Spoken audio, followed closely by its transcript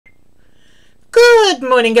Good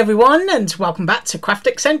morning everyone, and welcome back to Craft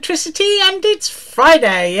Eccentricity, and it's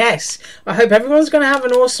Friday. Yes, I hope everyone's going to have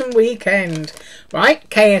an awesome weekend. Right,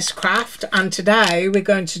 KSCRAFT, and today we're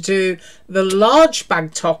going to do the large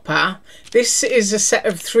bag topper. This is a set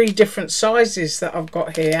of 3 different sizes that I've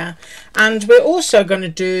got here, and we're also going to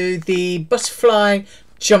do the butterfly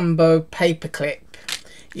jumbo paperclip.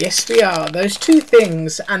 Yes, we are. Those 2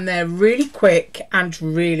 things, and they're really quick and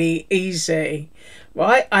really easy.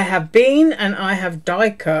 Right, I have bean and I have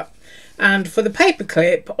die cut, and for the paper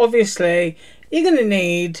clip obviously you're going to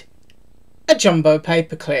need a jumbo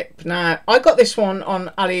paper clip. Now I got this one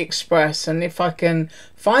on AliExpress, and if I can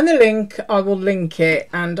find the link I will link it,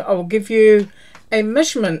 and I will give you a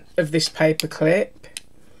measurement of this paper clip.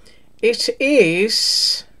 It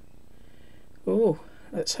is, oh,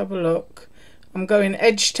 let's have a look. I'm going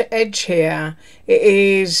edge to edge here. It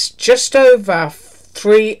is just over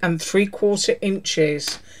 3 3/4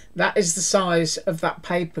 inches. That is the size of that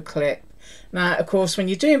paper clip. Now of course when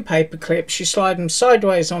you're doing paper clips you slide them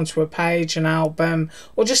sideways onto a page, an album,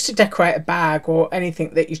 or just to decorate a bag or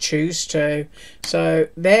anything that you choose to. So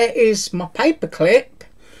there is my paper clip,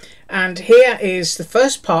 and here is the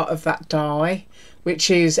first part of that die, which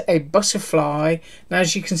is a butterfly. Now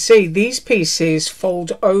as you can see, these pieces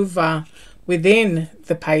fold over within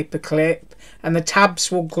the paper clip and the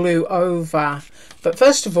tabs will glue over. But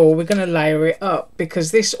first of all we're going to layer it up,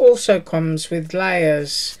 because this also comes with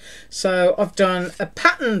layers. So I've done a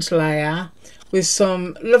patterned layer with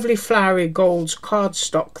some lovely flowery gold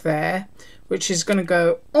cardstock there, which is going to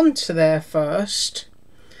go onto there first,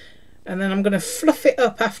 and then I'm going to fluff it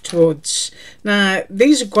up afterwards. Now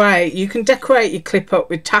these are great. You can decorate your clip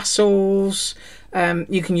up with tassels.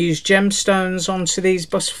 You can use gemstones onto these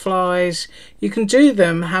butterflies. You can do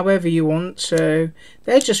them however you want to.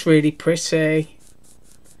 They're just really pretty.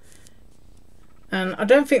 And I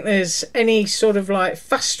don't think there's any sort of like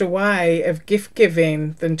faster way of gift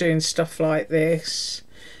giving than doing stuff like this.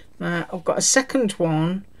 Now I've got a second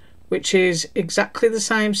one which is exactly the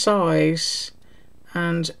same size,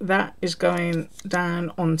 and that is going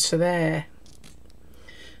down onto there.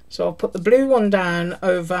 So I'll put the blue one down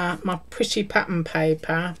over my pretty pattern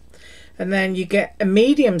paper, and then you get a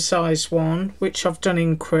medium sized one which I've done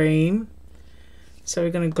in cream. So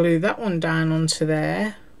we're going to glue that one down onto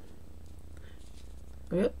there.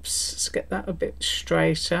 Oops, let's get that a bit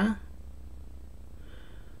straighter.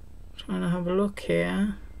 Trying to have a look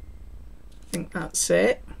here. I think that's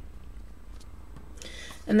it.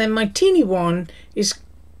 And then my teeny one is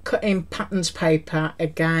cut in patterns paper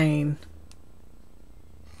again.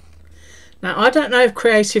 Now I don't know if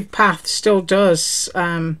Creative Path still does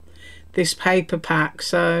this paper pack,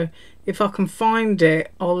 so if I can find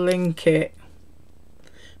it I'll link it.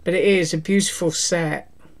 But it is a beautiful set.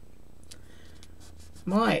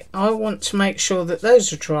 Right, I want to make sure that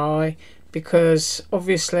those are dry, because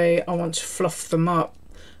obviously I want to fluff them up.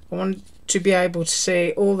 I want to be able to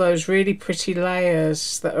see all those really pretty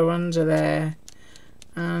layers that are under there,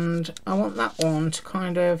 and I want that one to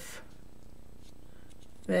kind of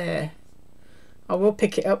there. I will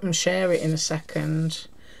pick it up and share it in a second,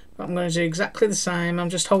 but I'm going to do exactly the same. I'm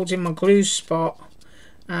just holding my glue spot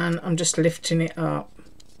and I'm just lifting it up.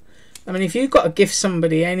 I mean, if you've got to gift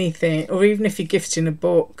somebody anything, or even if you're gifting a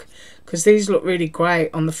book, because these look really great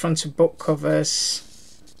on the front of book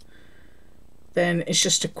covers, then it's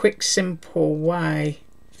just a quick, simple way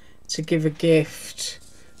to give a gift.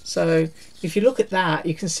 So if you look at that,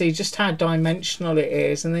 you can see just how dimensional it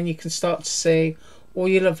is, and then you can start to see all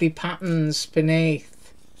your lovely patterns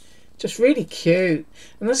beneath. Just really cute.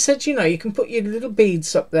 And as I said, you know, you can put your little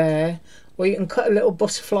beads up there, or you can cut a little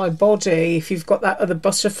butterfly body if you've got that other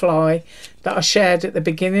butterfly that I shared at the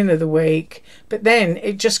beginning of the week, but then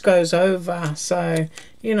it just goes over. So,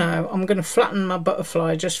 you know, I'm going to flatten my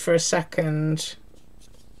butterfly just for a second,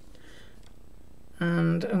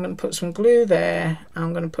 and I'm going to put some glue there.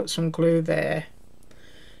 I'm going to put some glue there.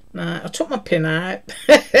 Now I took my pin out.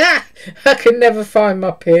 I can never find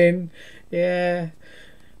my pin. Yeah,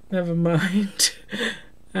 never mind.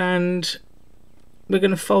 And we're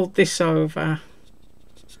going to fold this over.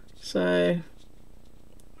 So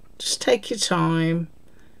just take your time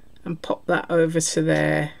and pop that over to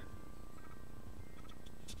there.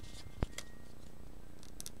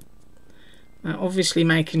 Now obviously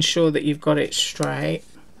making sure that you've got it straight.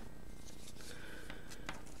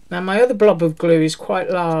 Now my other blob of glue is quite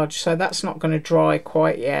large, so that's not going to dry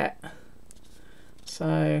quite yet.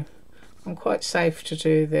 So I'm quite safe to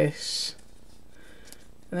do this.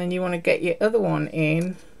 And then you want to get your other one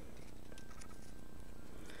in,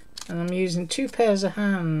 and I'm using 2 pairs of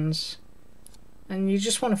hands, and you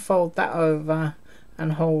just want to fold that over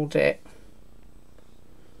and hold it.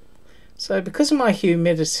 So because of my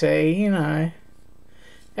humidity, you know,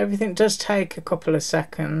 everything does take a couple of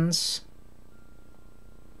seconds.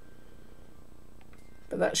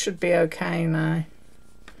 But that should be okay now.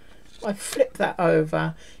 I flip that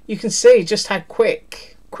over. You can see just how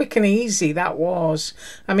quick and easy that was.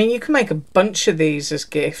 I mean, you can make a bunch of these as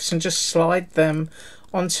gifts and just slide them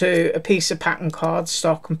onto a piece of pattern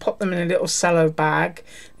cardstock and pop them in a little cello bag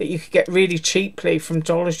that you could get really cheaply from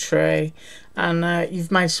Dollar Tree, and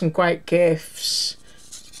you've made some great gifts.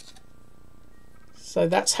 So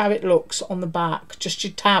that's how it looks on the back, just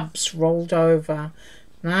your tabs rolled over.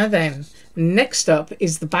 Now then, next up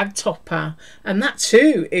is the bag topper, and that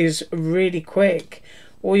too is really quick.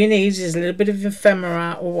 All you need is a little bit of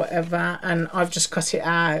ephemera or whatever, and I've just cut it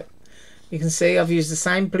out. You can see I've used the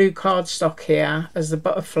same blue cardstock here as the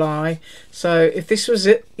butterfly. So if this was,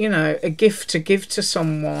 you know, a gift to give to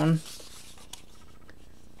someone,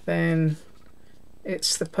 then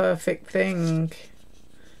it's the perfect thing.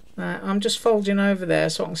 I'm just folding over there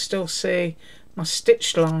so I can still see my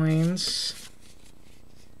stitch lines.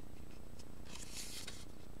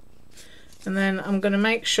 And then I'm going to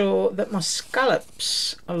make sure that my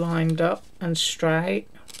scallops are lined up and straight.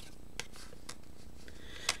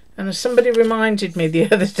 And as somebody reminded me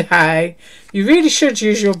the other day, you really should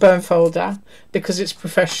use your bone folder because it's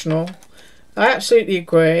professional. I absolutely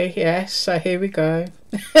agree, yes, so here we go.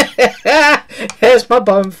 Here's my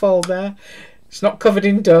bone folder. It's not covered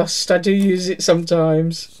in dust, I do use it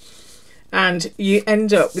sometimes. And you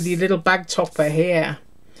end up with your little bag topper here.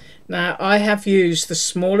 Now I have used the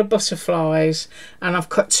smaller butterflies and I've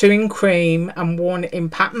cut 2 in cream and 1 in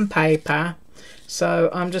pattern paper.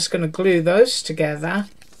 So I'm just going to glue those together.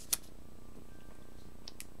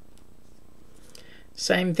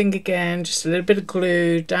 Same thing again, just a little bit of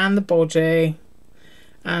glue down the body,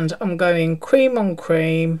 and I'm going cream on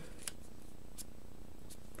cream,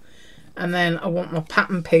 and then I want my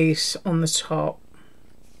pattern piece on the top.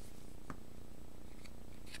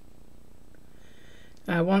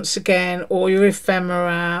 Now once again, all your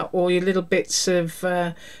ephemera, all your little bits of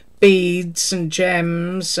beads and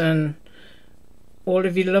gems and all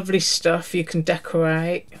of your lovely stuff you can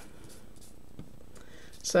decorate.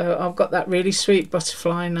 So I've got that really sweet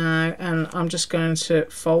butterfly now, and I'm just going to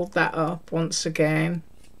fold that up once again.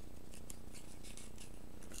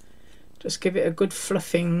 Just give it a good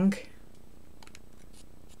fluffing.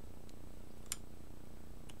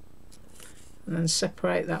 And then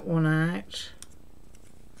separate that one out.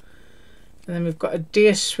 And then we've got a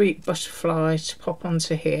dear sweet butterfly to pop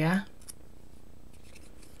onto here.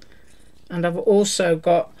 And I've also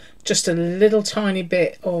got just a little tiny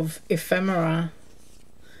bit of ephemera.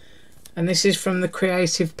 And this is from the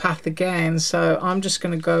Creative Path again, so I'm just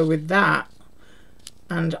going to go with that,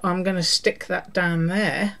 and I'm going to stick that down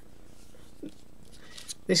there.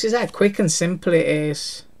 This is how quick and simple it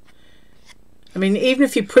is. I mean, even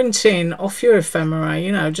if you're printing off your ephemera,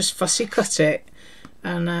 you know, just fussy cut it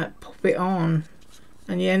and pop it on,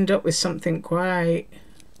 and you end up with something great.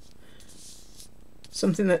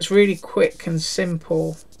 Something that's really quick and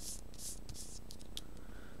simple.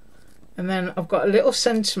 And then I've got a little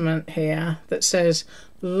sentiment here that says,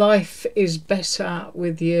 life is better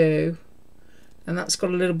with you. And that's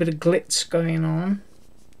got a little bit of glitz going on.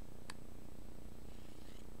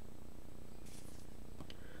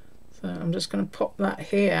 So I'm just going to pop that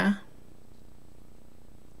here.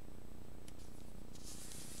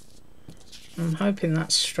 I'm hoping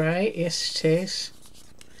that's straight. Yes, it is.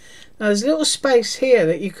 Now there's a little space here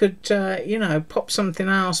that you could, you know, pop something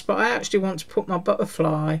else. But I actually want to put my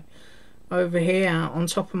butterfly over here on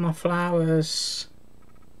top of my flowers.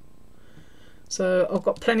 So I've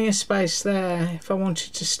got plenty of space there if I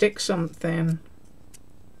wanted to stick something.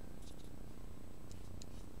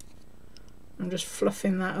 I'm just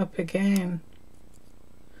fluffing that up again.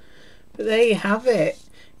 But there you have it.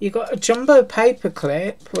 You've got a jumbo paper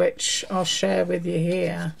clip, which I'll share with you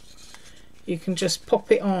here. You can just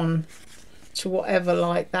pop it on to whatever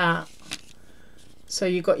like that. So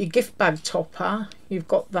you've got your gift bag topper, you've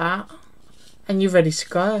got that, and you're ready to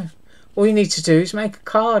go. All you need to do is make a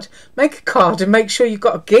card. Make a card and make sure you've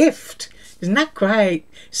got a gift. Isn't that great?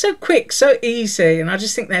 So quick, so easy, and I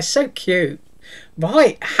just think they're so cute.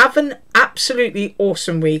 Right, have an absolutely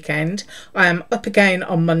awesome weekend. I am up again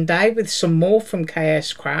on Monday with some more from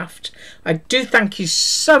KSCRAFT. I do thank you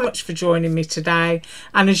so much for joining me today,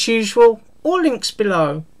 and as usual, all links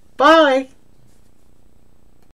below. Bye.